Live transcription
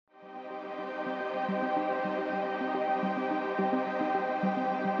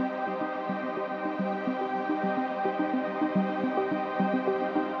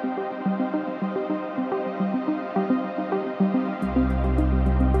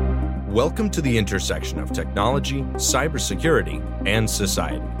Welcome to the intersection of technology, cybersecurity, and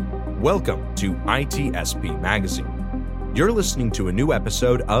society. Welcome to ITSP Magazine. You're listening to a new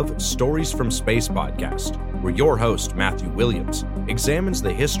episode of Stories from Space podcast, where your host, Matthew Williams, examines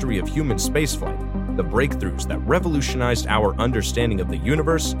the history of human spaceflight, the breakthroughs that revolutionized our understanding of the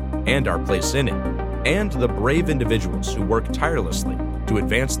universe and our place in it, and the brave individuals who work tirelessly to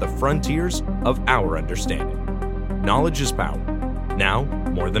advance the frontiers of our understanding. Knowledge is power, now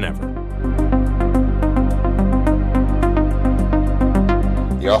more than ever.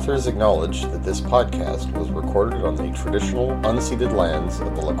 The authors acknowledge that this podcast was recorded on the traditional, unceded lands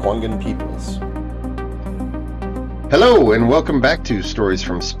of the Lekwungen peoples. Hello, and welcome back to Stories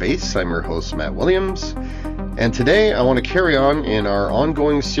from Space. I'm your host, Matt Williams, and today I want to carry on in our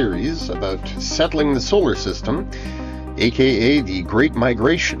ongoing series about settling the solar system, aka the Great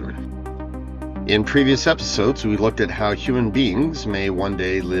Migration. In previous episodes, we looked at how human beings may one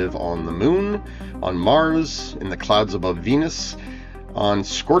day live on the Moon, on Mars, in the clouds above Venus, on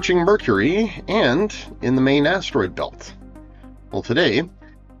scorching Mercury, and in the main asteroid belt. Well, today,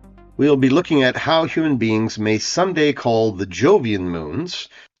 we'll be looking at how human beings may someday call the Jovian moons,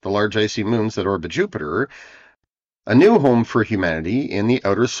 the large icy moons that orbit Jupiter, a new home for humanity in the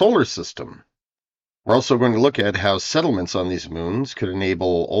outer solar system. We're also going to look at how settlements on these moons could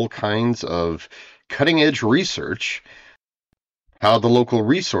enable all kinds of cutting-edge research, how the local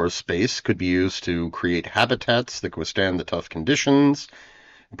resource space could be used to create habitats that withstand the tough conditions,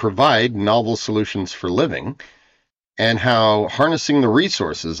 provide novel solutions for living, and how harnessing the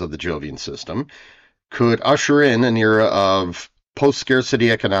resources of the Jovian system could usher in an era of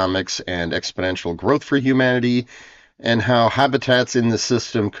post-scarcity economics and exponential growth for humanity, and how habitats in the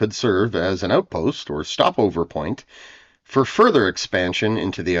system could serve as an outpost or stopover point for further expansion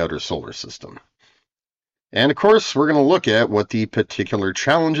into the outer solar system. And of course, we're going to look at what the particular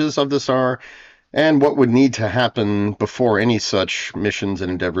challenges of this are and what would need to happen before any such missions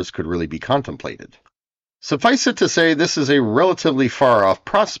and endeavors could really be contemplated. Suffice it to say, this is a relatively far-off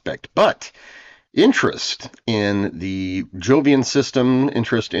prospect, but interest in the Jovian system,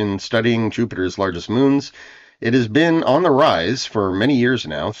 interest in studying Jupiter's largest moons, it has been on the rise for many years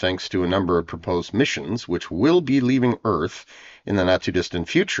now, thanks to a number of proposed missions, which will be leaving Earth in the not-too-distant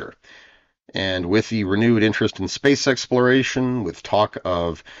future. And with the renewed interest in space exploration, with talk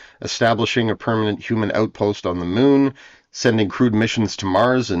of establishing a permanent human outpost on the Moon, sending crewed missions to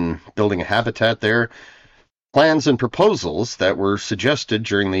Mars and building a habitat there, plans and proposals that were suggested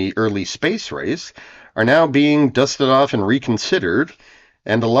during the early space race are now being dusted off and reconsidered,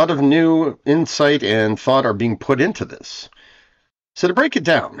 and a lot of new insight and thought are being put into this. So to break it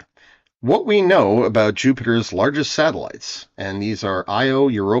down, what we know about Jupiter's largest satellites, and these are Io,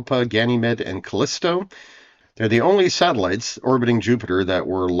 Europa, Ganymede, and Callisto, they're the only satellites orbiting Jupiter that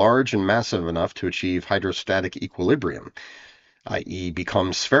were large and massive enough to achieve hydrostatic equilibrium, i.e.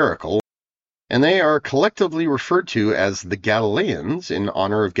 become spherical, and they are collectively referred to as the Galileans in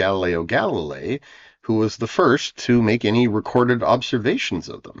honor of Galileo Galilei, who was the first to make any recorded observations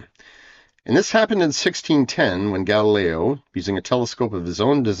of them. And this happened in 1610 when Galileo, using a telescope of his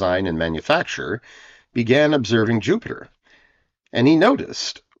own design and manufacture, began observing Jupiter. And he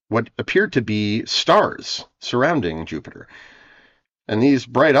noticed what appeared to be stars surrounding Jupiter. And these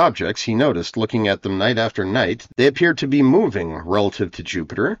bright objects, he noticed, looking at them night after night, they appeared to be moving relative to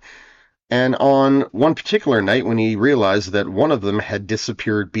Jupiter. And on one particular night, when he realized that one of them had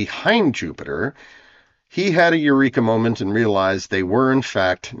disappeared behind Jupiter, he had a eureka moment and realized they were, in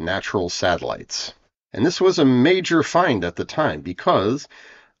fact, natural satellites. And this was a major find at the time because,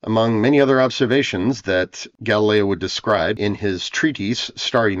 among many other observations that Galileo would describe in his treatise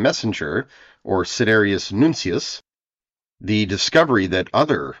Starry Messenger, or Sidereus Nuncius, the discovery that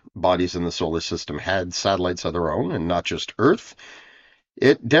other bodies in the solar system had satellites of their own and not just Earth,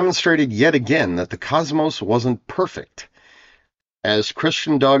 it demonstrated yet again that the cosmos wasn't perfect. As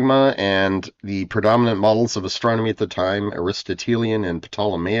Christian dogma and the predominant models of astronomy at the time, Aristotelian and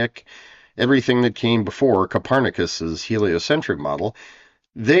Ptolemaic, everything that came before Copernicus's heliocentric model,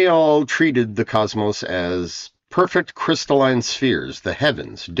 they all treated the cosmos as perfect crystalline spheres, the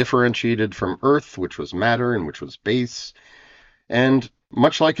heavens, differentiated from Earth, which was matter and which was base. And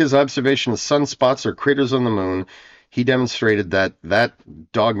much like his observation of sunspots or craters on the Moon, he demonstrated that that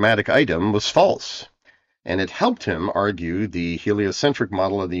dogmatic item was false. And it helped him argue the heliocentric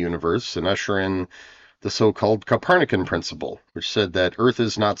model of the universe and usher in the so-called Copernican principle, which said that Earth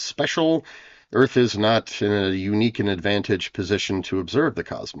is not special, Earth is not in a unique and advantaged position to observe the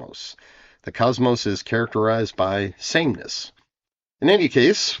cosmos. The cosmos is characterized by sameness. In any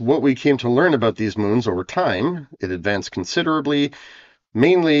case, what we came to learn about these moons over time, it advanced considerably,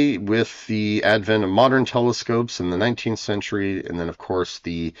 mainly with the advent of modern telescopes in the 19th century, and then, of course,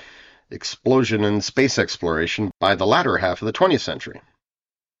 the explosion in space exploration by the latter half of the 20th century.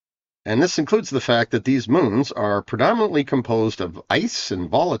 And this includes the fact that these moons are predominantly composed of ice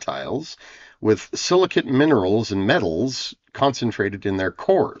and volatiles with silicate minerals and metals concentrated in their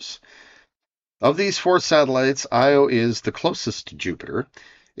cores. Of these 4 satellites, Io is the closest to Jupiter.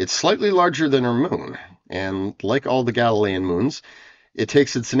 It's slightly larger than her moon, and like all the Galilean moons, it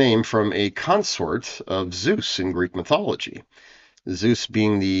takes its name from a consort of Zeus in Greek mythology. Zeus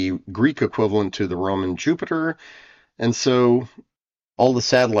being the Greek equivalent to the Roman Jupiter, and so all the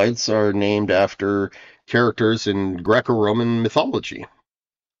satellites are named after characters in Greco-Roman mythology.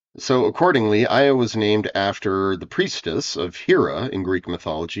 So accordingly, Io was named after the priestess of Hera in Greek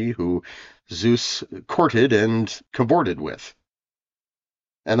mythology, who Zeus courted and cavorted with.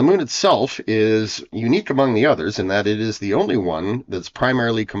 And the moon itself is unique among the others in that it is the only one that's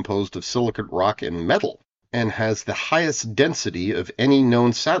primarily composed of silicate rock and metal, and has the highest density of any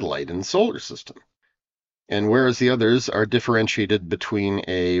known satellite in the solar system. And whereas the others are differentiated between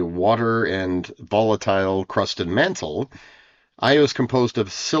a water and volatile crust and mantle, Io is composed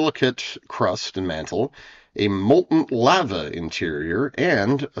of silicate crust and mantle, a molten lava interior,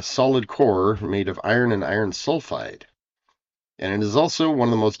 and a solid core made of iron and iron sulfide. And it is also one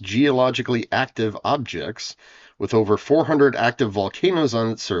of the most geologically active objects, with over 400 active volcanoes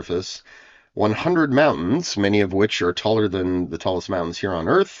on its surface, 100 mountains, many of which are taller than the tallest mountains here on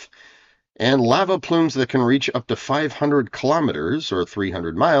Earth, and lava plumes that can reach up to 500 kilometers, or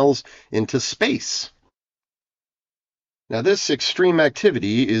 300 miles, into space. Now, this extreme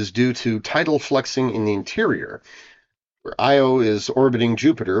activity is due to tidal flexing in the interior, where Io is orbiting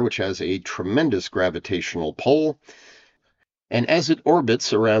Jupiter, which has a tremendous gravitational pull. And as it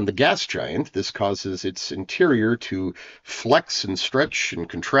orbits around the gas giant, this causes its interior to flex and stretch and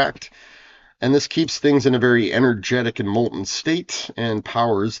contract. And this keeps things in a very energetic and molten state and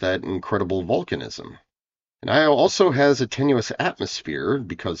powers that incredible volcanism. And Io also has a tenuous atmosphere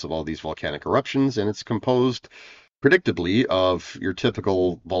because of all these volcanic eruptions, and it's composed predictably of your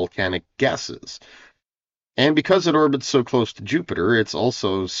typical volcanic gases. And because it orbits so close to Jupiter, it's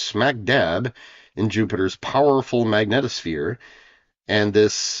also smack dab in Jupiter's powerful magnetosphere, and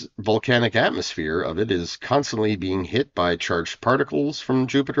this volcanic atmosphere of it is constantly being hit by charged particles from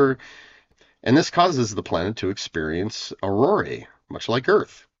Jupiter, and this causes the planet to experience aurorae, much like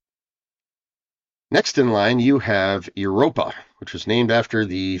Earth. Next in line, you have Europa, which was named after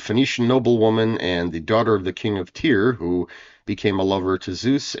the Phoenician noblewoman and the daughter of the king of Tyre, who became a lover to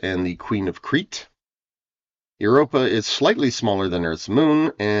Zeus and the queen of Crete. Europa is slightly smaller than Earth's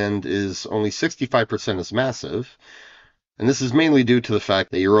moon and is only 65% as massive, and this is mainly due to the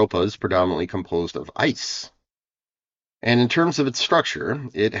fact that Europa is predominantly composed of ice. And in terms of its structure,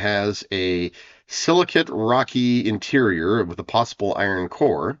 it has a silicate rocky interior with a possible iron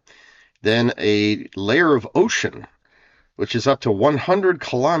core, then a layer of ocean, which is up to 100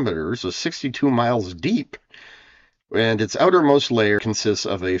 kilometers or 62 miles deep. And its outermost layer consists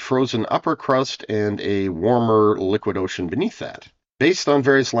of a frozen upper crust and a warmer liquid ocean beneath that. Based on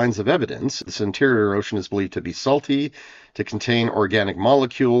various lines of evidence, this interior ocean is believed to be salty, to contain organic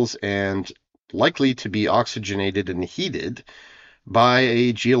molecules, and likely to be oxygenated and heated by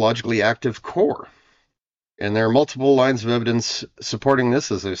a geologically active core. And there are multiple lines of evidence supporting this,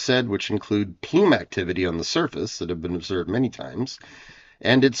 as I've said, which include plume activity on the surface that have been observed many times,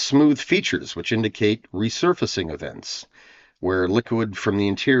 and its smooth features, which indicate resurfacing events, where liquid from the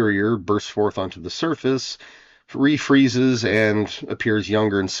interior bursts forth onto the surface, refreezes, and appears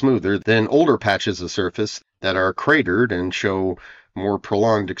younger and smoother than older patches of surface that are cratered and show more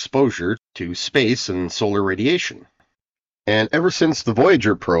prolonged exposure to space and solar radiation. And ever since the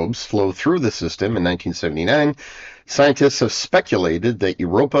Voyager probes flew through the system in 1979, scientists have speculated that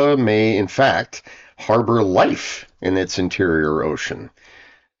Europa may, in fact, harbor life in its interior ocean,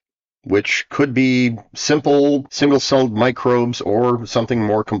 which could be simple single-celled microbes or something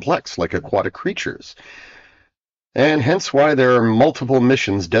more complex like aquatic creatures. And hence why there are multiple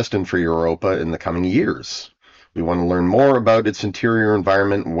missions destined for Europa in the coming years. We want to learn more about its interior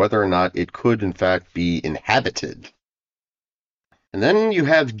environment and whether or not it could, in fact, be inhabited. And then you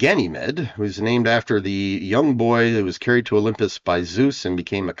have Ganymede, who's named after the young boy who was carried to Olympus by Zeus and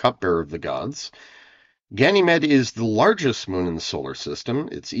became a cupbearer of the gods. Ganymede is the largest moon in the solar system.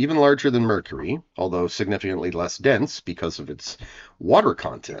 It's even larger than Mercury, although significantly less dense because of its water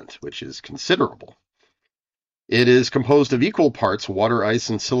content, which is considerable. It is composed of equal parts water, ice,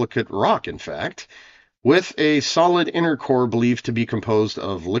 and silicate rock, in fact, with a solid inner core believed to be composed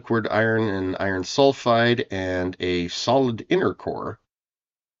of liquid iron and iron sulfide, and a solid inner core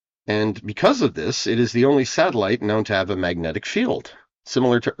And because of this, it is the only satellite known to have a magnetic field.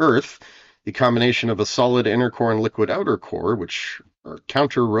 Similar to Earth, the combination of a solid inner core and liquid outer core, which are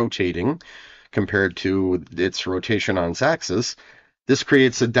counter-rotating compared to its rotation on its axis, this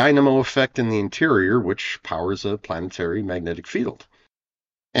creates a dynamo effect in the interior, which powers a planetary magnetic field.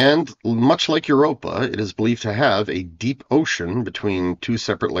 And much like Europa, it is believed to have a deep ocean between two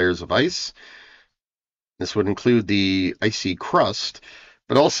separate layers of ice. This would include the icy crust,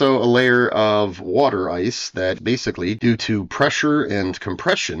 but also a layer of water ice that basically, due to pressure and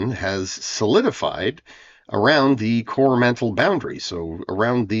compression, has solidified around the core mantle boundary, so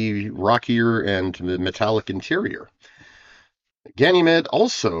around the rockier and metallic interior. Ganymede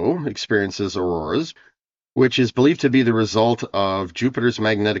also experiences auroras, which is believed to be the result of Jupiter's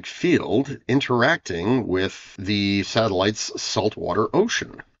magnetic field interacting with the satellite's saltwater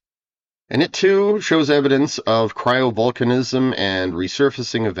ocean. And it too shows evidence of cryovolcanism and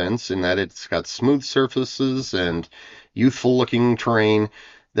resurfacing events in that it's got smooth surfaces and youthful-looking terrain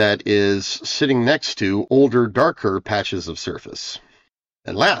that is sitting next to older, darker patches of surface.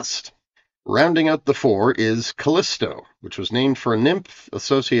 And last, rounding out the four, is Callisto, which was named for a nymph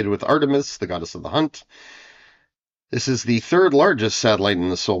associated with Artemis, the goddess of the hunt. This is the third largest satellite in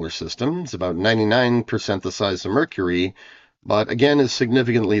the solar system. It's about 99% the size of Mercury, but again is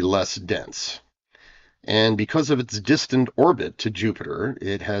significantly less dense. And because of its distant orbit to Jupiter,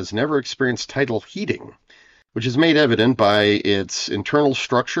 it has never experienced tidal heating, which is made evident by its internal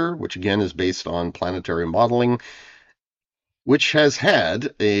structure, which again is based on planetary modeling, which has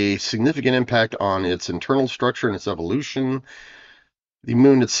had a significant impact on its internal structure and its evolution. The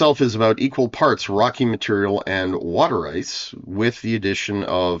moon itself is about equal parts rocky material and water ice, with the addition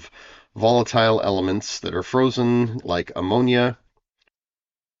of volatile elements that are frozen, like ammonia.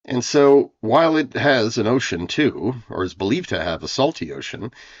 And so, while it has an ocean too, or is believed to have a salty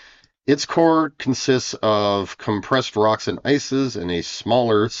ocean, its core consists of compressed rocks and ices and a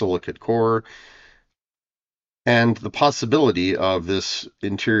smaller silicate core, and the possibility of this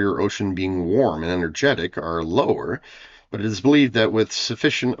interior ocean being warm and energetic are lower, but it is believed that with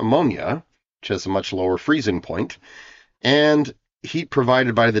sufficient ammonia, which has a much lower freezing point, and heat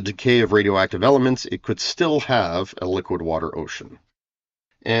provided by the decay of radioactive elements, it could still have a liquid water ocean.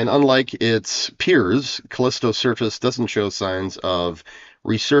 And unlike its peers, Callisto's surface doesn't show signs of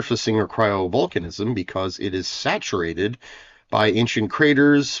resurfacing or cryovolcanism because it is saturated by ancient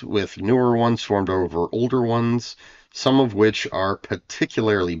craters, with newer ones formed over older ones, some of which are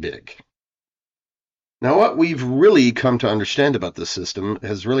particularly big. Now, what we've really come to understand about this system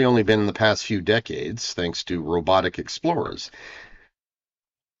has really only been in the past few decades, thanks to robotic explorers.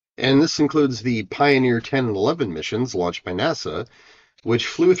 And this includes the Pioneer 10 and 11 missions launched by NASA, which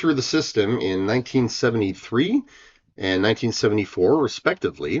flew through the system in 1973 and 1974,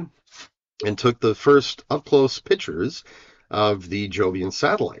 respectively, and took the first up-close pictures of the Jovian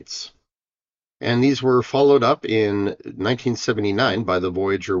satellites. And these were followed up in 1979 by the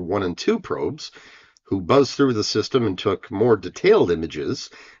Voyager 1 and 2 probes, who buzzed through the system and took more detailed images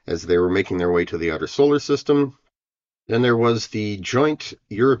as they were making their way to the outer solar system. Then there was the joint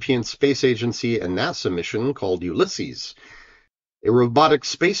European Space Agency and NASA mission called Ulysses, a robotic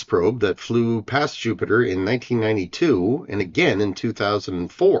space probe that flew past Jupiter in 1992 and again in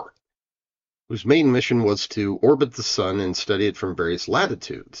 2004, whose main mission was to orbit the Sun and study it from various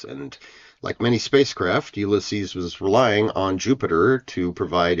latitudes. And like many spacecraft, Ulysses was relying on Jupiter to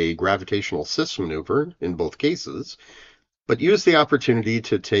provide a gravitational assist maneuver in both cases, but used the opportunity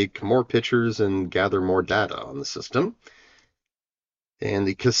to take more pictures and gather more data on the system. And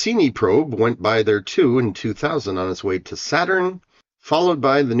the Cassini probe went by there too in 2000 on its way to Saturn, followed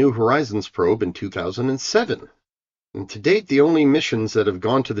by the New Horizons probe in 2007. And to date, the only missions that have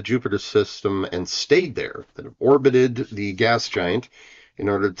gone to the Jupiter system and stayed there, that have orbited the gas giant in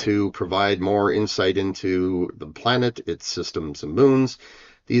order to provide more insight into the planet, its systems and moons,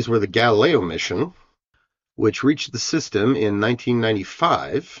 these were the Galileo mission, which reached the system in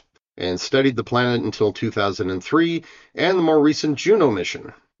 1995 and studied the planet until 2003, and the more recent Juno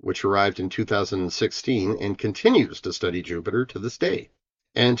mission, which arrived in 2016 and continues to study Jupiter to this day,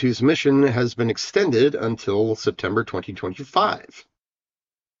 and whose mission has been extended until September 2025.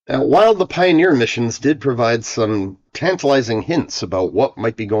 Now, while the Pioneer missions did provide some tantalizing hints about what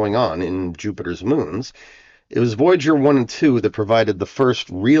might be going on in Jupiter's moons, it was Voyager 1 and 2 that provided the first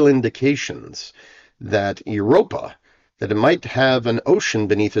real indications that Europa, that it might have an ocean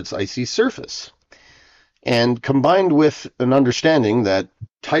beneath its icy surface. And combined with an understanding that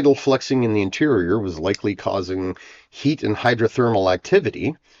tidal flexing in the interior was likely causing heat and hydrothermal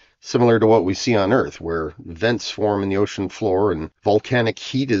activity, similar to what we see on Earth, where vents form in the ocean floor and volcanic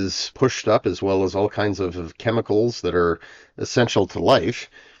heat is pushed up, as well as all kinds of chemicals that are essential to life.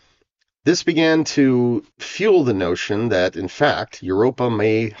 This began to fuel the notion that, in fact, Europa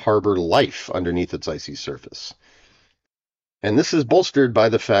may harbor life underneath its icy surface. And this is bolstered by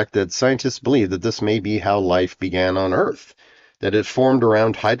the fact that scientists believe that this may be how life began on Earth, that it formed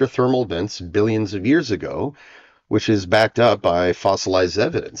around hydrothermal vents billions of years ago, which is backed up by fossilized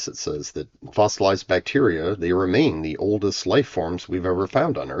evidence that says that fossilized bacteria, they remain the oldest life forms we've ever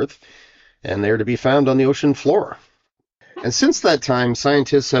found on Earth, and they're to be found on the ocean floor. And since that time,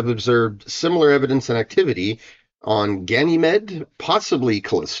 scientists have observed similar evidence and activity on Ganymede, possibly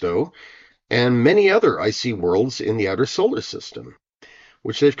Callisto, and many other icy worlds in the outer solar system,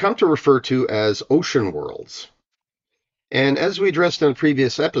 which they've come to refer to as ocean worlds. And as we addressed in a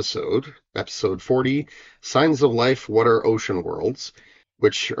previous episode, episode 40, Signs of Life, What are Ocean Worlds,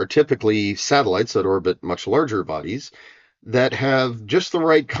 which are typically satellites that orbit much larger bodies that have just the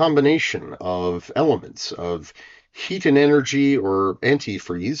right combination of elements of heat and energy or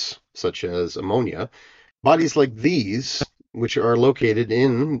antifreeze, such as ammonia. Bodies like these, which are located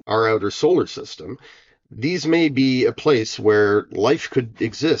in our outer solar system, these may be a place where life could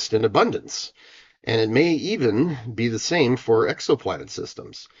exist in abundance. And it may even be the same for exoplanet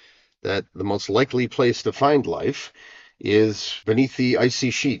systems, that the most likely place to find life is beneath the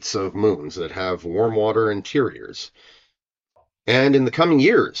icy sheets of moons that have warm water interiors. And in the coming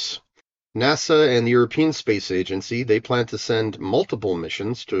years, NASA and the European Space Agency, they plan to send multiple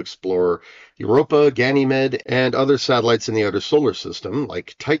missions to explore Europa, Ganymede, and other satellites in the outer solar system,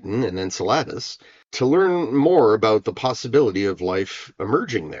 like Titan and Enceladus, to learn more about the possibility of life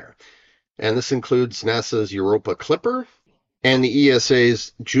emerging there. And this includes NASA's Europa Clipper and the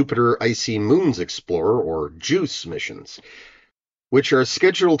ESA's Jupiter Icy Moons Explorer, or JUICE missions, which are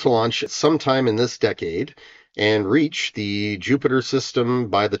scheduled to launch sometime in this decade and reach the Jupiter system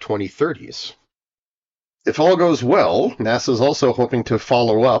by the 2030s. If all goes well, NASA is also hoping to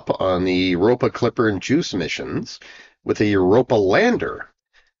follow up on the Europa Clipper and JUICE missions with a Europa lander.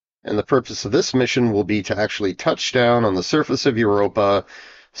 And the purpose of this mission will be to actually touch down on the surface of Europa,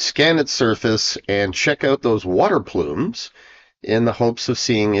 scan its surface, and check out those water plumes in the hopes of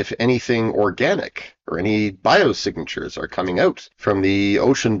seeing if anything organic or any biosignatures are coming out from the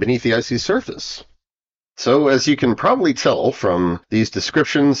ocean beneath the icy surface. So, as you can probably tell from these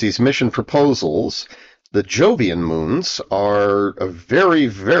descriptions, these mission proposals, the Jovian moons are a very,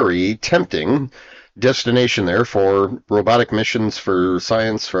 very tempting destination there for robotic missions, for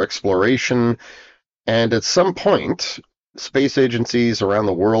science, for exploration, and at some point, space agencies around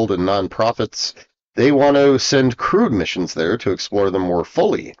the world and nonprofits, they want to send crewed missions there to explore them more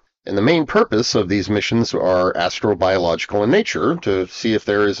fully. And the main purpose of these missions are astrobiological in nature, to see if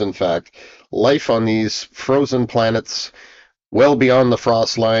there is, in fact, life on these frozen planets well beyond the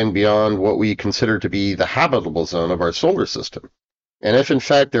frost line, beyond what we consider to be the habitable zone of our solar system. And if, in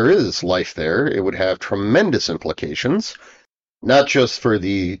fact, there is life there, it would have tremendous implications, not just for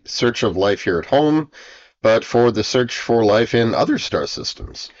the search of life here at home, but for the search for life in other star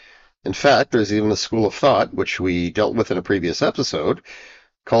systems. In fact, there's even a school of thought, which we dealt with in a previous episode,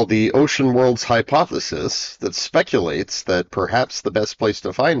 called the Ocean Worlds Hypothesis, that speculates that perhaps the best place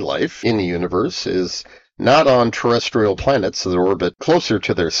to find life in the universe is not on terrestrial planets that orbit closer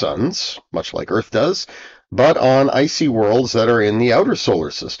to their suns, much like Earth does, but on icy worlds that are in the outer solar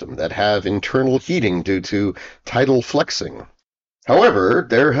system, that have internal heating due to tidal flexing. However,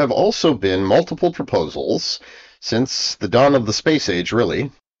 there have also been multiple proposals, since the dawn of the space age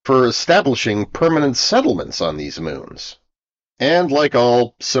really, for establishing permanent settlements on these moons. And like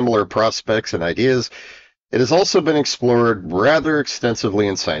all similar prospects and ideas, it has also been explored rather extensively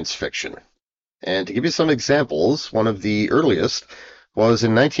in science fiction. And to give you some examples, one of the earliest was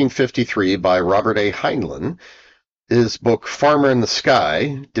in 1953 by Robert A. Heinlein. His book Farmer in the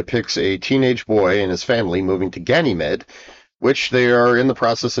Sky depicts a teenage boy and his family moving to Ganymede, which they are in the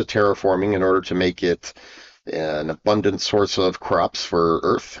process of terraforming in order to make it an abundant source of crops for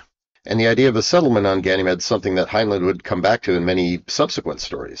Earth. And the idea of a settlement on Ganymede is something that Heinlein would come back to in many subsequent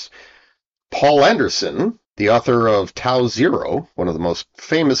stories. Paul Anderson, the author of Tau Zero, one of the most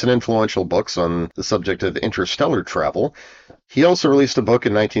famous and influential books on the subject of interstellar travel, he also released a book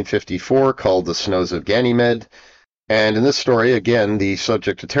in 1954 called The Snows of Ganymede. And in this story, again, the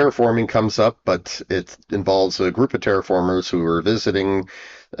subject of terraforming comes up, but it involves a group of terraformers who are visiting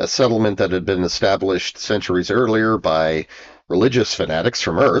a settlement that had been established centuries earlier by religious fanatics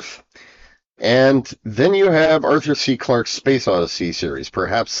from Earth. And then you have Arthur C. Clarke's Space Odyssey series,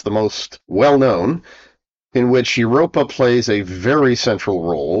 perhaps the most well-known, in which Europa plays a very central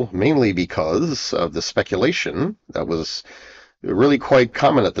role, mainly because of the speculation that was really quite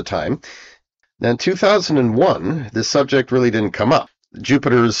common at the time. Now, in 2001, this subject really didn't come up.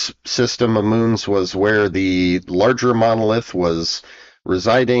 Jupiter's system of moons was where the larger monolith was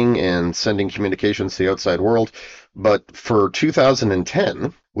residing and sending communications to the outside world. But for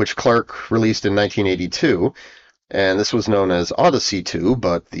 2010, which Clarke released in 1982, and this was known as Odyssey 2,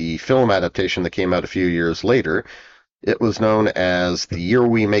 but the film adaptation that came out a few years later, it was known as The Year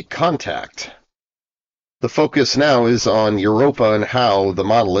We Make Contact. The focus now is on Europa and how the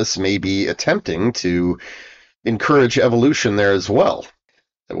monoliths may be attempting to encourage evolution there as well.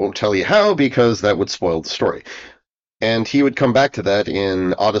 I won't tell you how because that would spoil the story. And he would come back to that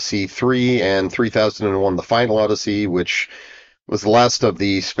in Odyssey 3 and 3001, The Final Odyssey, which was the last of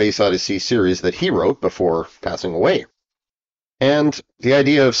the Space Odyssey series that he wrote before passing away. And the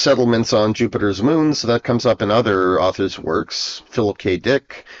idea of settlements on Jupiter's moons, that comes up in other authors' works, Philip K.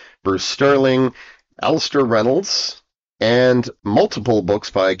 Dick, Bruce Sterling, Alastair Reynolds, and multiple books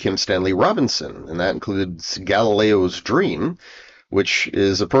by Kim Stanley Robinson, and that includes Galileo's Dream, which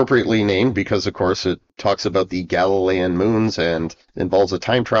is appropriately named because, of course, it talks about the Galilean moons and involves a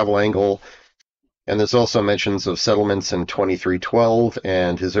time travel angle. And there's also mentions of settlements in 2312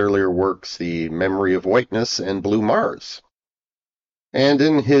 and his earlier works, The Memory of Whiteness and Blue Mars. And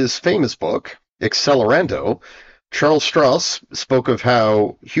in his famous book, Accelerando, Charles Stross spoke of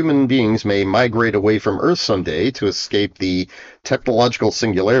how human beings may migrate away from Earth someday to escape the technological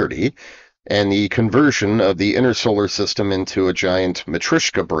singularity and the conversion of the inner solar system into a giant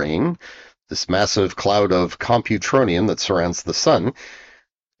matryoshka brain, this massive cloud of computronium that surrounds the sun.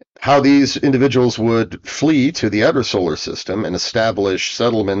 How these individuals would flee to the outer solar system and establish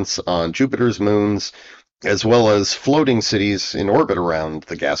settlements on Jupiter's moons, as well as floating cities in orbit around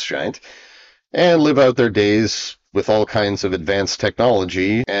the gas giant, and live out their days with all kinds of advanced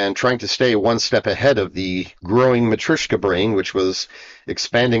technology and trying to stay one step ahead of the growing matryoshka brain, which was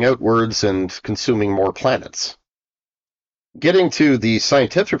expanding outwards and consuming more planets. Getting to the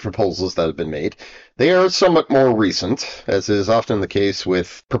scientific proposals that have been made, they are somewhat more recent, as is often the case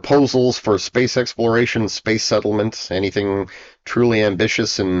with proposals for space exploration, space settlement, anything truly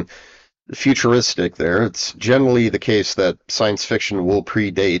ambitious and futuristic there. It's generally the case that science fiction will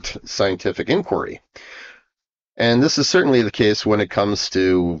predate scientific inquiry. And this is certainly the case when it comes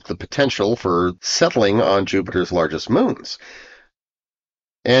to the potential for settling on Jupiter's largest moons.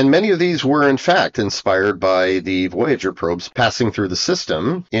 And many of these were, in fact, inspired by the Voyager probes passing through the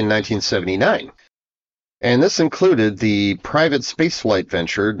system in 1979. And this included the private spaceflight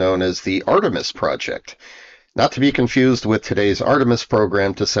venture known as the Artemis Project. Not to be confused with today's Artemis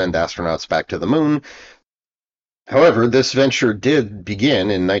program to send astronauts back to the moon. However, this venture did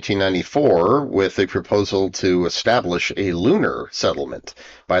begin in 1994 with a proposal to establish a lunar settlement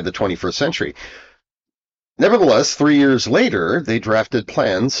by the 21st century. Nevertheless, 3 years later, they drafted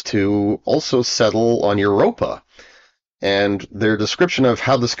plans to also settle on Europa. And their description of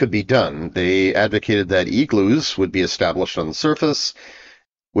how this could be done, they advocated that igloos would be established on the surface,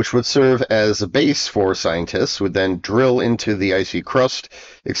 which would serve as a base for scientists who would then drill into the icy crust,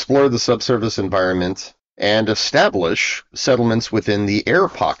 explore the subsurface environment, and establish settlements within the air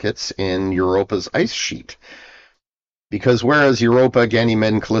pockets in Europa's ice sheet. Because whereas Europa,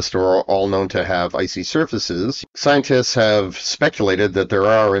 Ganymede, and Callisto are all known to have icy surfaces, scientists have speculated that there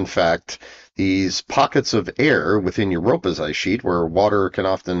are, in fact, these pockets of air within Europa's ice sheet where water can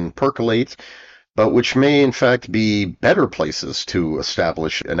often percolate, but which may, in fact, be better places to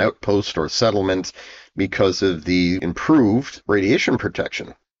establish an outpost or settlement because of the improved radiation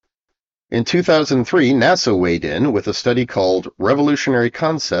protection. In 2003, NASA weighed in with a study called Revolutionary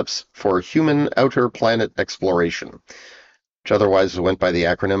Concepts for Human Outer Planet Exploration, which otherwise went by the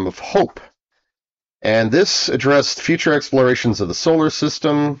acronym of HOPE. And this addressed future explorations of the solar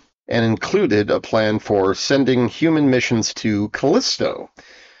system and included a plan for sending human missions to Callisto.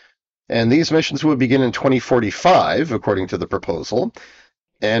 And these missions would begin in 2045, according to the proposal,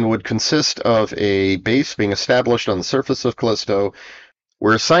 and would consist of a base being established on the surface of Callisto,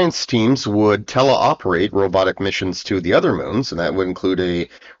 where science teams would teleoperate robotic missions to the other moons, and that would include a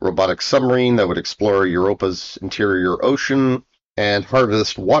robotic submarine that would explore Europa's interior ocean and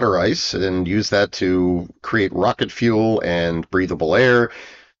harvest water ice and use that to create rocket fuel and breathable air,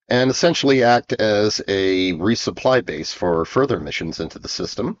 and essentially act as a resupply base for further missions into the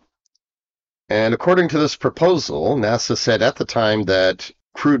system. And according to this proposal, NASA said at the time that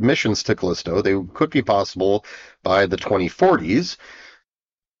crewed missions to Callisto, they could be possible by the 2040s,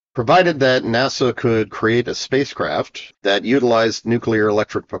 provided that NASA could create a spacecraft that utilized nuclear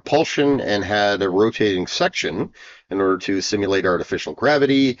electric propulsion and had a rotating section in order to simulate artificial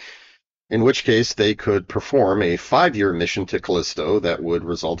gravity, in which case they could perform a 5-year mission to Callisto that would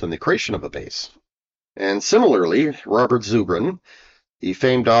result in the creation of a base. And similarly, Robert Zubrin, the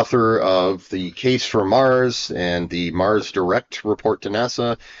famed author of The Case for Mars and the Mars Direct report to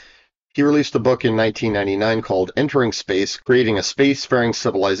NASA, he released a book in 1999 called Entering Space, Creating a Spacefaring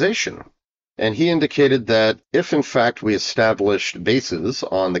Civilization. And he indicated that if in fact we established bases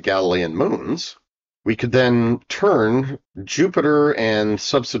on the Galilean moons, we could then turn Jupiter and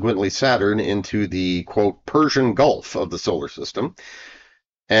subsequently Saturn into the, quote, Persian Gulf of the solar system.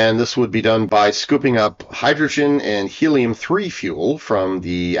 And this would be done by scooping up hydrogen and helium-3 fuel from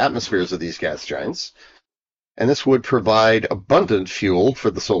the atmospheres of these gas giants. And this would provide abundant fuel for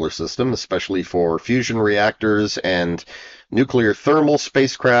the solar system, especially for fusion reactors and nuclear thermal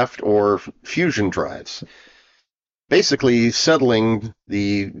spacecraft or fusion drives. Basically, settling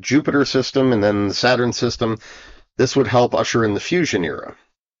the Jupiter system and then the Saturn system, this would help usher in the fusion era.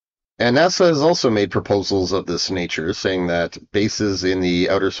 And NASA has also made proposals of this nature, saying that bases in the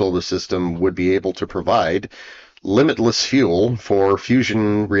outer solar system would be able to provide limitless fuel for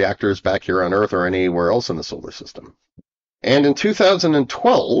fusion reactors back here on Earth or anywhere else in the solar system. And in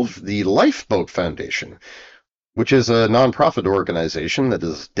 2012, the Lifeboat Foundation, which is a nonprofit organization that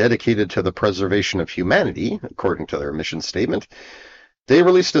is dedicated to the preservation of humanity, according to their mission statement, they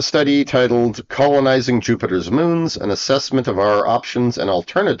released a study titled Colonizing Jupiter's Moons, an Assessment of Our Options and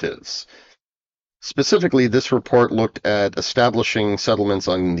Alternatives. Specifically, this report looked at establishing settlements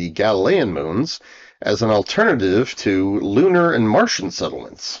on the Galilean moons as an alternative to lunar and Martian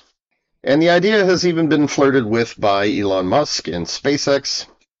settlements. And the idea has even been flirted with by Elon Musk and SpaceX,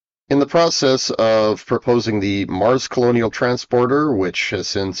 in the process of proposing the Mars Colonial Transporter, which has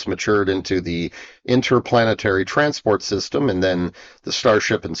since matured into the Interplanetary Transport System and then the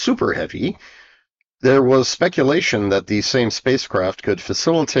Starship and Super Heavy, there was speculation that the same spacecraft could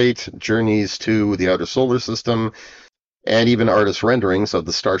facilitate journeys to the outer solar system and even artist renderings of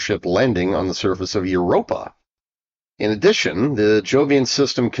the Starship landing on the surface of Europa. In addition, the Jovian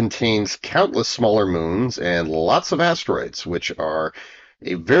system contains countless smaller moons and lots of asteroids, which are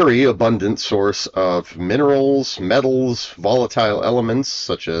a very abundant source of minerals, metals, volatile elements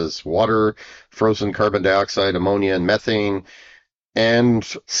such as water, frozen carbon dioxide, ammonia, and methane,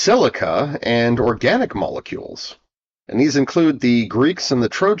 and silica and organic molecules. And these include the Greeks and the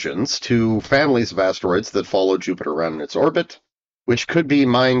Trojans, two families of asteroids that follow Jupiter around in its orbit, which could be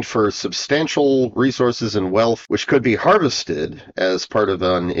mined for substantial resources and wealth, which could be harvested as part of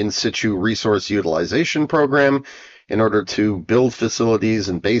an in situ resource utilization program in order to build facilities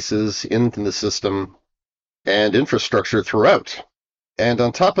and bases in the system and infrastructure throughout. And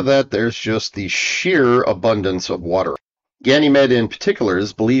on top of that, there's just the sheer abundance of water. Ganymede in particular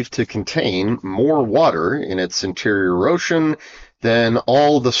is believed to contain more water in its interior ocean than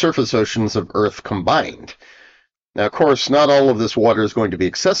all the surface oceans of Earth combined. Now, of course, not all of this water is going to be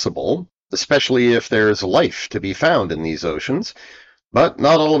accessible, especially if there's life to be found in these oceans, but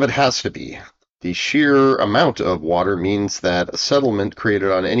not all of it has to be. The sheer amount of water means that a settlement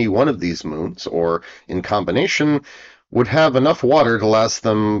created on any one of these moons, or in combination, would have enough water to last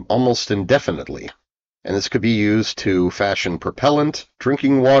them almost indefinitely. And this could be used to fashion propellant,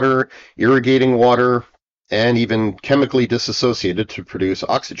 drinking water, irrigating water, and even chemically disassociated to produce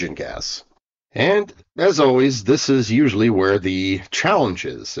oxygen gas. And, as always, this is usually where the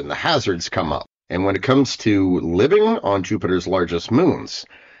challenges and the hazards come up. And when it comes to living on Jupiter's largest moons,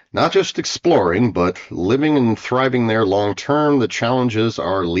 not just exploring, but living and thriving there long term, the challenges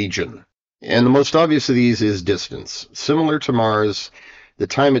are legion. And the most obvious of these is distance. Similar to Mars, the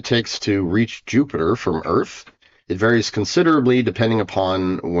time it takes to reach Jupiter from Earth, it varies considerably depending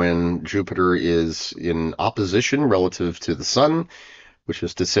upon when Jupiter is in opposition relative to the Sun, which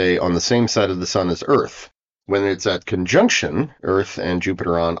is to say on the same side of the Sun as Earth. When it's at conjunction, Earth and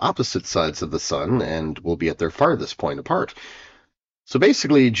Jupiter are on opposite sides of the Sun and will be at their farthest point apart. So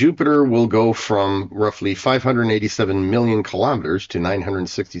basically, Jupiter will go from roughly 587 million kilometers to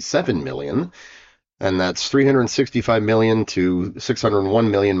 967 million, and that's 365 million to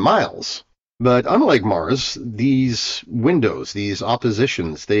 601 million miles. But unlike Mars, these windows, these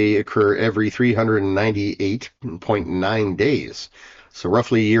oppositions, they occur every 398.9 days, so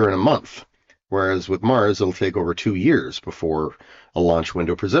roughly a year and a month, whereas with Mars, it'll take over 2 years before a launch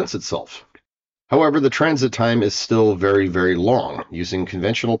window presents itself. However, the transit time is still very, very long. Using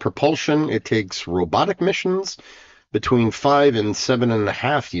conventional propulsion, it takes robotic missions between 5 and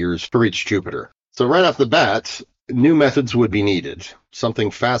 7.5 years to reach Jupiter. So right off the bat, new methods would be needed.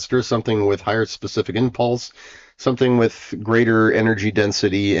 Something faster, something with higher specific impulse, something with greater energy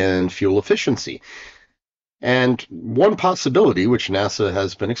density and fuel efficiency. And one possibility, which NASA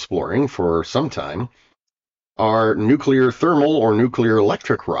has been exploring for some time, are nuclear thermal or nuclear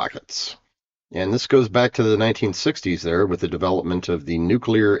electric rockets. And this goes back to the 1960s there with the development of the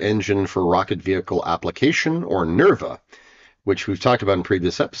Nuclear Engine for Rocket Vehicle Application, or NERVA, which we've talked about in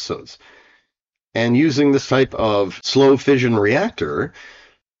previous episodes. And using this type of slow fission reactor,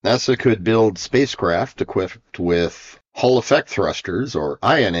 NASA could build spacecraft equipped with Hall effect thrusters, or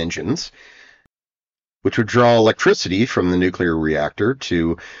ion engines, which would draw electricity from the nuclear reactor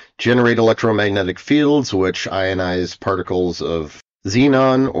to generate electromagnetic fields which ionize particles of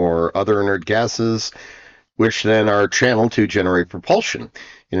xenon or other inert gases, which then are channeled to generate propulsion.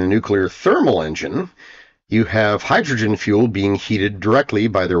 In a nuclear thermal engine, you have hydrogen fuel being heated directly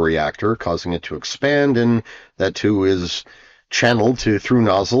by the reactor, causing it to expand, and that too is channeled through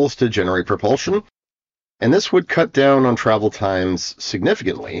nozzles to generate propulsion. And this would cut down on travel times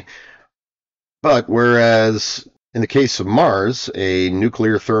significantly. But whereas in the case of Mars, a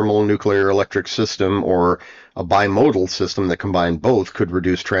nuclear thermal, nuclear electric system, or a bimodal system that combined both could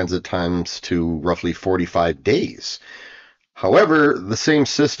reduce transit times to roughly 45 days. However, the same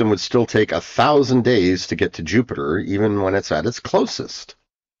system would still take 1,000 days to get to Jupiter, even when it's at its closest.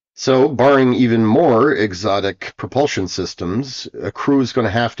 So, barring even more exotic propulsion systems, a crew is going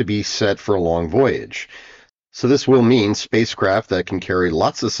to have to be set for a long voyage. So this will mean spacecraft that can carry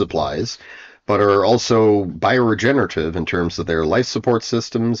lots of supplies, but are also bioregenerative in terms of their life support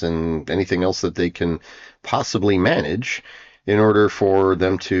systems and anything else that they can possibly manage in order for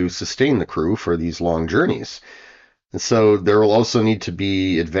them to sustain the crew for these long journeys. And so there will also need to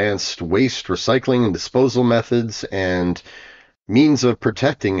be advanced waste recycling and disposal methods and means of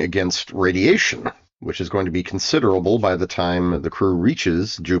protecting against radiation, which is going to be considerable by the time the crew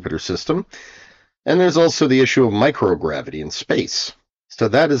reaches Jupiter's system. And there's also the issue of microgravity in space. So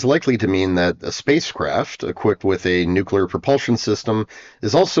that is likely to mean that a spacecraft equipped with a nuclear propulsion system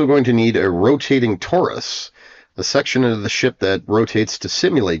is also going to need a rotating torus, a section of the ship that rotates to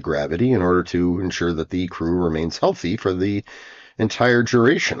simulate gravity in order to ensure that the crew remains healthy for the entire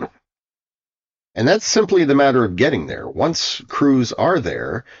duration. And that's simply the matter of getting there. Once crews are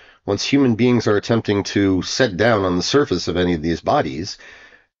there, once human beings are attempting to set down on the surface of any of these bodies,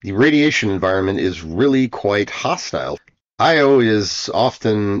 the radiation environment is really quite hostile. Io is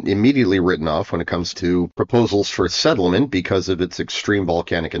often immediately written off when it comes to proposals for settlement because of its extreme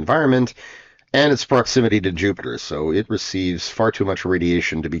volcanic environment and its proximity to Jupiter, so it receives far too much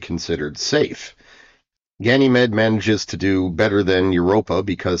radiation to be considered safe. Ganymede manages to do better than Europa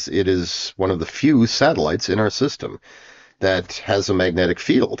because it is one of the few satellites in our system that has a magnetic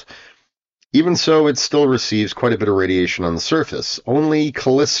field. Even so, it still receives quite a bit of radiation on the surface. Only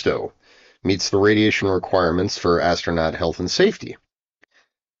Callisto meets the radiation requirements for astronaut health and safety.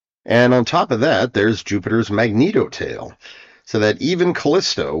 And on top of that, there's Jupiter's magnetotail, so that even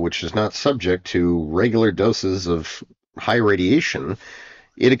Callisto, which is not subject to regular doses of high radiation,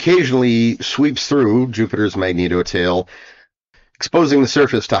 it occasionally sweeps through Jupiter's magnetotail, exposing the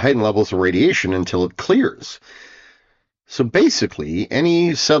surface to heightened levels of radiation until it clears. So basically,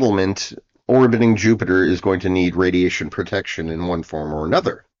 any settlement orbiting Jupiter is going to need radiation protection in one form or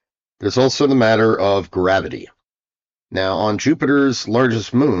another. There's also the matter of gravity. Now, on Jupiter's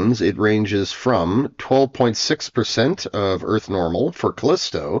largest moons, it ranges from 12.6% of Earth normal for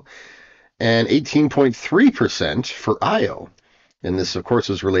Callisto and 18.3% for Io. And this, of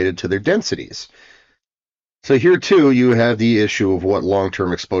course, is related to their densities. So here, too, you have the issue of what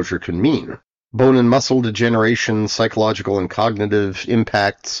long-term exposure can mean. Bone and muscle degeneration, psychological and cognitive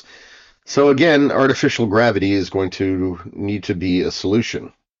impacts. So again, artificial gravity is going to need to be a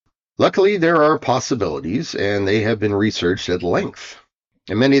solution. Luckily, there are possibilities, and they have been researched at length.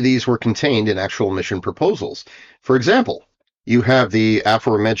 And many of these were contained in actual mission proposals. For example, you have the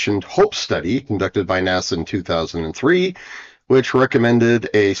aforementioned HOPE study conducted by NASA in 2003, which recommended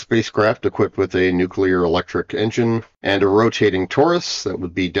a spacecraft equipped with a nuclear electric engine and a rotating torus that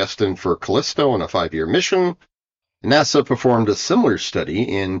would be destined for Callisto on a 5-year mission. NASA performed a similar study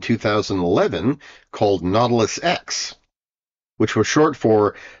in 2011 called Nautilus X, which was short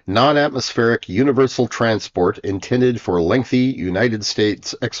for Non-Atmospheric Universal Transport intended for lengthy United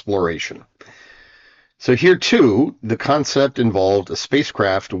States exploration. So here, too, the concept involved a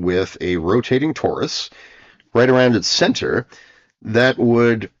spacecraft with a rotating torus right around its center that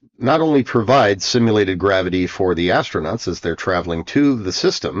would not only provide simulated gravity for the astronauts as they're traveling to the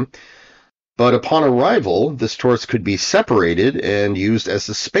system, but upon arrival, this torus could be separated and used as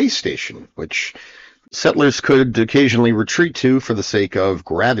a space station, which settlers could occasionally retreat to for the sake of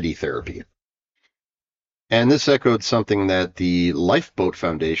gravity therapy. And this echoed something that the Lifeboat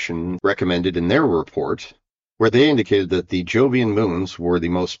Foundation recommended in their report, where they indicated that the Jovian moons were the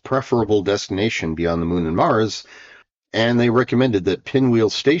most preferable destination beyond the Moon and Mars, and they recommended that pinwheel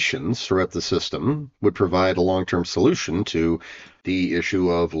stations throughout the system would provide a long-term solution to the issue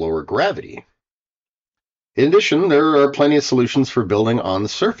of lower gravity. In addition, there are plenty of solutions for building on the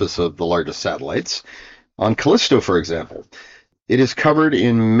surface of the largest satellites. On Callisto, for example, it is covered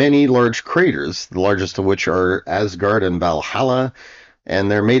in many large craters, the largest of which are Asgard and Valhalla, and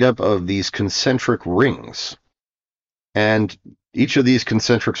they're made up of these concentric rings. And each of these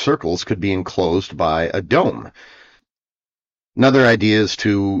concentric circles could be enclosed by a dome. Another idea is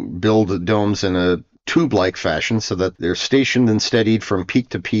to build domes in a tube-like fashion so that they're stationed and steadied from peak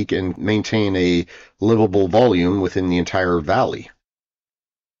to peak and maintain a livable volume within the entire valley.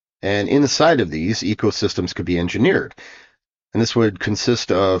 And inside of these, ecosystems could be engineered. And this would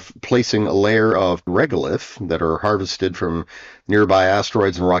consist of placing a layer of regolith that are harvested from nearby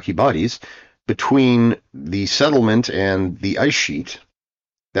asteroids and rocky bodies between the settlement and the ice sheet.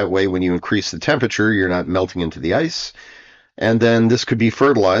 That way, when you increase the temperature, you're not melting into the ice. And then this could be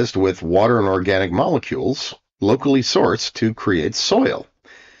fertilized with water and organic molecules, locally sourced, to create soil.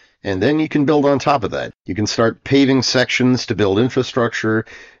 And then you can build on top of that. You can start paving sections to build infrastructure,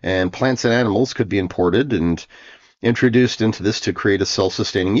 and plants and animals could be imported and introduced into this to create a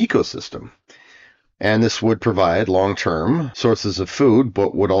self-sustaining ecosystem. And this would provide long-term sources of food,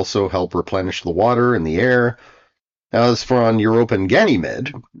 but would also help replenish the water and the air. Now, as for on Europa and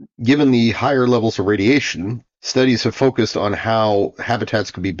Ganymede, given the higher levels of radiation, studies have focused on how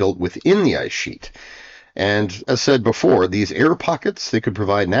habitats could be built within the ice sheet. And as said before, these air pockets, they could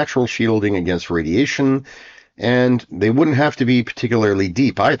provide natural shielding against radiation, and they wouldn't have to be particularly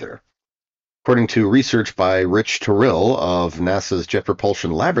deep either. According to research by Rich Terrell of NASA's Jet Propulsion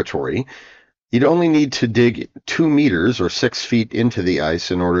Laboratory, you'd only need to dig 2 meters or 6 feet into the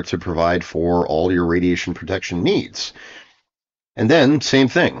ice in order to provide for all your radiation protection needs. And then, same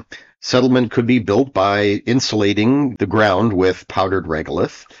thing. Settlement could be built by insulating the ground with powdered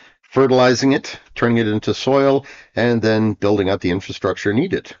regolith, fertilizing it, turning it into soil, and then building up the infrastructure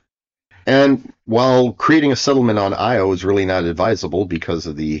needed. And while creating a settlement on Io is really not advisable because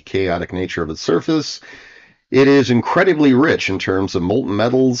of the chaotic nature of its surface, it is incredibly rich in terms of molten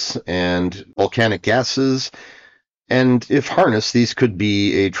metals and volcanic gases, and if harnessed, these could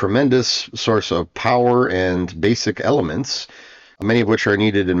be a tremendous source of power and basic elements, many of which are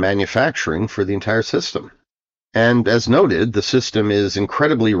needed in manufacturing for the entire system. And as noted, the system is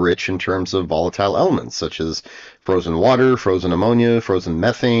incredibly rich in terms of volatile elements, such as frozen water, frozen ammonia, frozen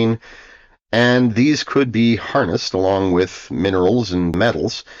methane, and these could be harnessed along with minerals and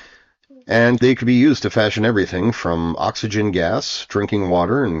metals, and they could be used to fashion everything from oxygen gas, drinking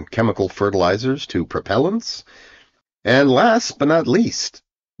water, and chemical fertilizers to propellants. And last but not least,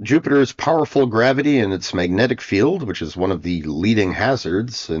 Jupiter's powerful gravity and its magnetic field, which is one of the leading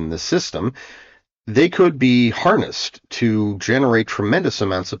hazards in the system, they could be harnessed to generate tremendous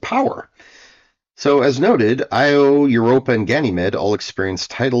amounts of power. So, as noted, Io, Europa, and Ganymede all experience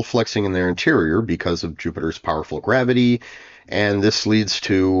tidal flexing in their interior because of Jupiter's powerful gravity, and this leads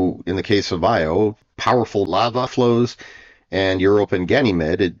to, in the case of Io, powerful lava flows, and Europa and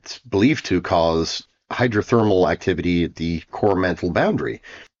Ganymede, it's believed to cause hydrothermal activity at the core mantle boundary.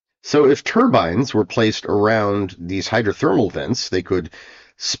 So if turbines were placed around these hydrothermal vents, they could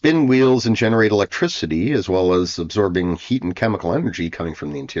spin wheels and generate electricity, as well as absorbing heat and chemical energy coming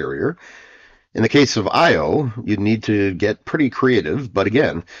from the interior. In the case of Io, you'd need to get pretty creative, but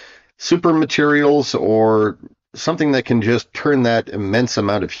again, super materials or something that can just turn that immense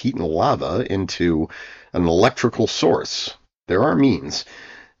amount of heat and lava into an electrical source. There are means.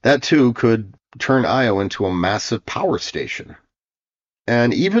 That too could turn Io into a massive power station.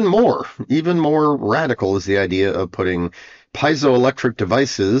 And even more radical is the idea of putting piezoelectric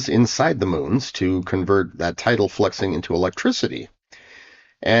devices inside the moons to convert that tidal flexing into electricity.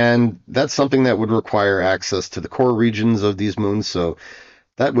 And that's something that would require access to the core regions of these moons, so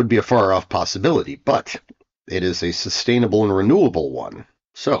that would be a far-off possibility, but it is a sustainable and renewable one.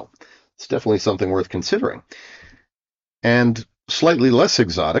 So it's definitely something worth considering. And slightly less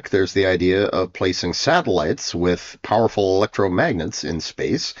exotic, there's the idea of placing satellites with powerful electromagnets in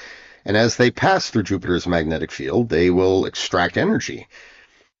space, and as they pass through Jupiter's magnetic field, they will extract energy.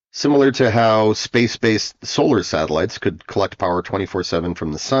 Similar to how space-based solar satellites could collect power 24/7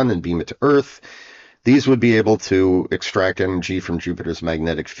 from the sun and beam it to Earth, these would be able to extract energy from Jupiter's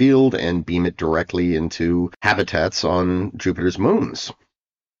magnetic field and beam it directly into habitats on Jupiter's moons.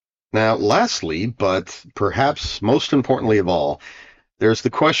 Now, lastly, but perhaps most importantly of all, there's the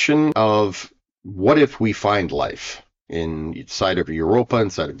question of what if we find life inside of Europa,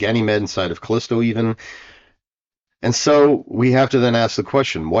 inside of Ganymede, inside of Callisto even. And so we have to then ask the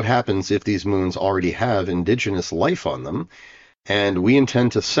question, what happens if these moons already have indigenous life on them and we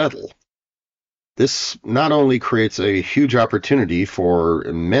intend to settle? This not only creates a huge opportunity for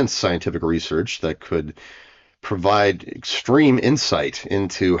immense scientific research that could provide extreme insight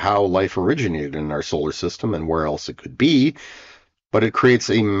into how life originated in our solar system and where else it could be, but it creates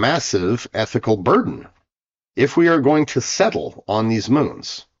a massive ethical burden. If we are going to settle on these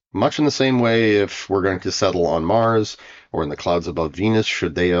moons, much in the same way if we're going to settle on Mars or in the clouds above Venus,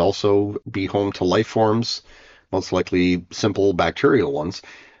 should they also be home to life forms, most likely simple bacterial ones,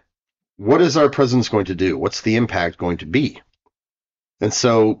 what is our presence going to do? What's the impact going to be? And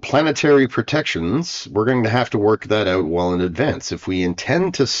so planetary protections, we're going to have to work that out well in advance. If we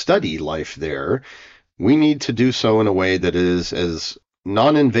intend to study life there, we need to do so in a way that is as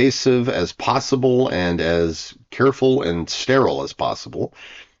non-invasive as possible and as careful and sterile as possible.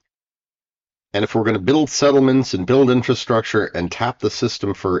 And if we're going to build settlements and build infrastructure and tap the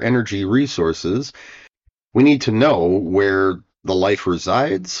system for energy resources, we need to know where the life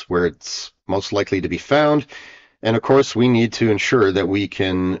resides, where it's most likely to be found. And of course, we need to ensure that we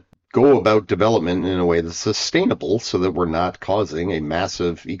can go about development in a way that's sustainable so that we're not causing a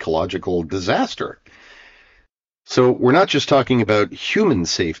massive ecological disaster. So we're not just talking about human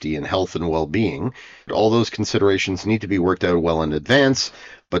safety and health and well-being. All those considerations need to be worked out well in advance,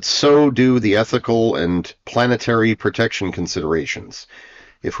 but so do the ethical and planetary protection considerations.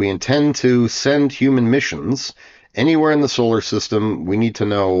 If we intend to send human missions anywhere in the solar system, we need to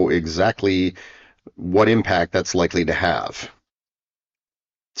know exactly what impact that's likely to have.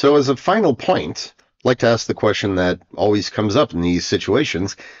 So as a final point, I'd like to ask the question that always comes up in these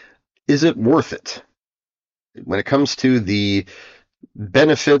situations, is it worth it? When it comes to the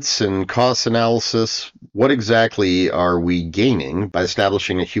benefits and cost analysis, what exactly are we gaining by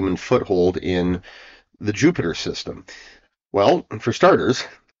establishing a human foothold in the Jupiter system? Well, for starters,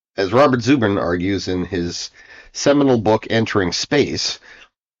 as Robert Zubrin argues in his seminal book, Entering Space,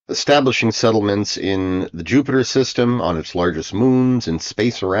 establishing settlements in the Jupiter system, on its largest moons, in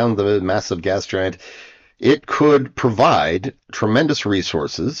space around the massive gas giant, it could provide tremendous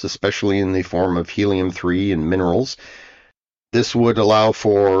resources, especially in the form of helium-3 and minerals. This would allow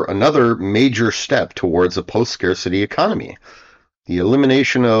for another major step towards a post-scarcity economy, the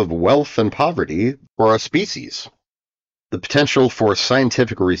elimination of wealth and poverty for our species. The potential for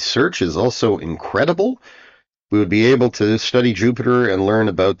scientific research is also incredible. We would be able to study Jupiter and learn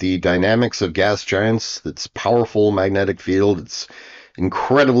about the dynamics of gas giants, its powerful magnetic field, its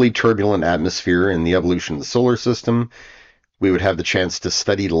incredibly turbulent atmosphere, and the evolution of the solar system. We would have the chance to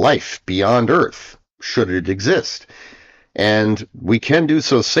study life beyond Earth, should it exist. And we can do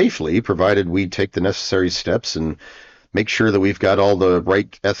so safely, provided we take the necessary steps and make sure that we've got all the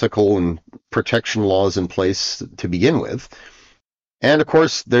right ethical and protection laws in place to begin with. And of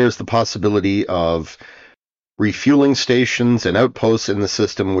course, there's the possibility of refueling stations and outposts in the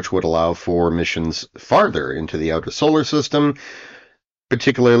system, which would allow for missions farther into the outer solar system,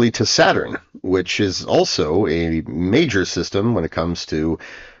 particularly to Saturn, which is also a major system when it comes to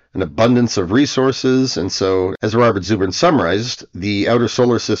an abundance of resources. And so, as Robert Zubrin summarized, the outer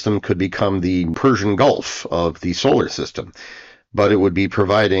solar system could become the Persian Gulf of the solar system, but it would be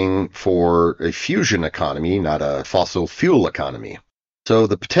providing for a fusion economy, not a fossil fuel economy. So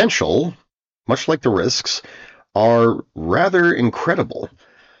the potential, much like the risks, are rather incredible.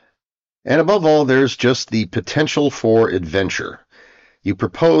 And above all, there's just the potential for adventure. You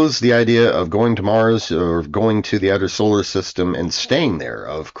propose the idea of going to Mars or going to the outer solar system and staying there,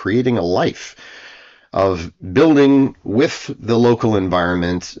 of creating a life, of building with the local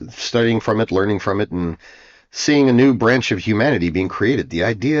environment, studying from it, learning from it, and seeing a new branch of humanity being created. The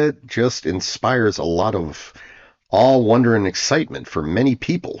idea just inspires a lot of awe, wonder, and excitement for many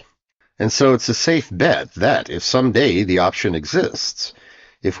people. And so it's a safe bet that if someday the option exists,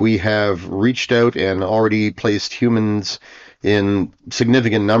 if we have reached out and already placed humans in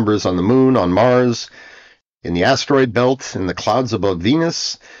significant numbers on the moon, on Mars, in the asteroid belt, in the clouds above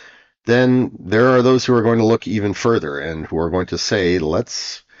Venus, then there are those who are going to look even further and who are going to say,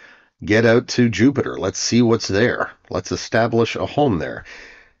 let's get out to Jupiter. Let's see what's there. Let's establish a home there.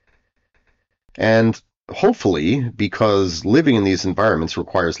 And hopefully, because living in these environments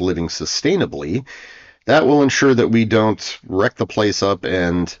requires living sustainably, that will ensure that we don't wreck the place up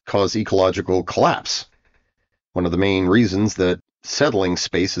and cause ecological collapse. One of the main reasons that settling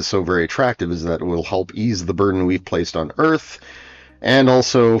space is so very attractive is that it will help ease the burden we've placed on Earth, and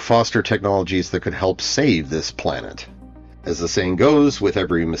also foster technologies that could help save this planet. As the saying goes, with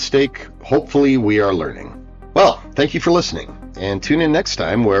every mistake, hopefully we are learning. Well, thank you for listening, and tune in next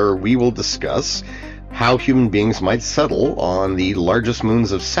time where we will discuss how human beings might settle on the largest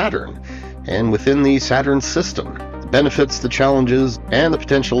moons of Saturn and within the Saturn system, the benefits, the challenges, and the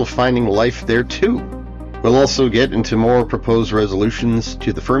potential of finding life there too. We'll also get into more proposed resolutions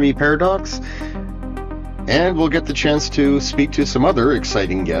to the Fermi paradox, and we'll get the chance to speak to some other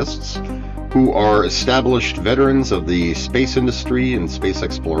exciting guests who are established veterans of the space industry and space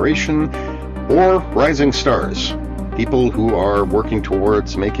exploration, or rising stars, people who are working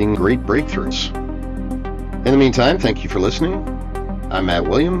towards making great breakthroughs. In the meantime, thank you for listening. I'm Matt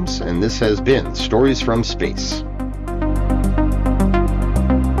Williams, and this has been Stories from Space.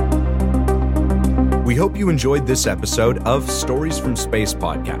 We hope you enjoyed this episode of Stories from Space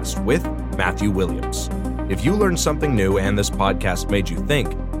podcast with Matthew Williams. If you learned something new and this podcast made you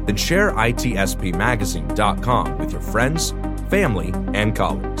think, then share itspmagazine.com with your friends, family, and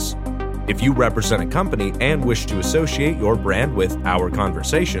colleagues. If you represent a company and wish to associate your brand with our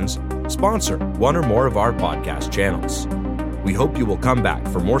conversations, sponsor one or more of our podcast channels. We hope you will come back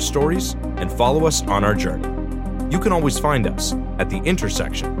for more stories and follow us on our journey. You can always find us at the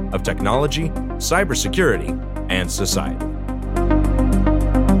intersection of technology, cybersecurity, and society.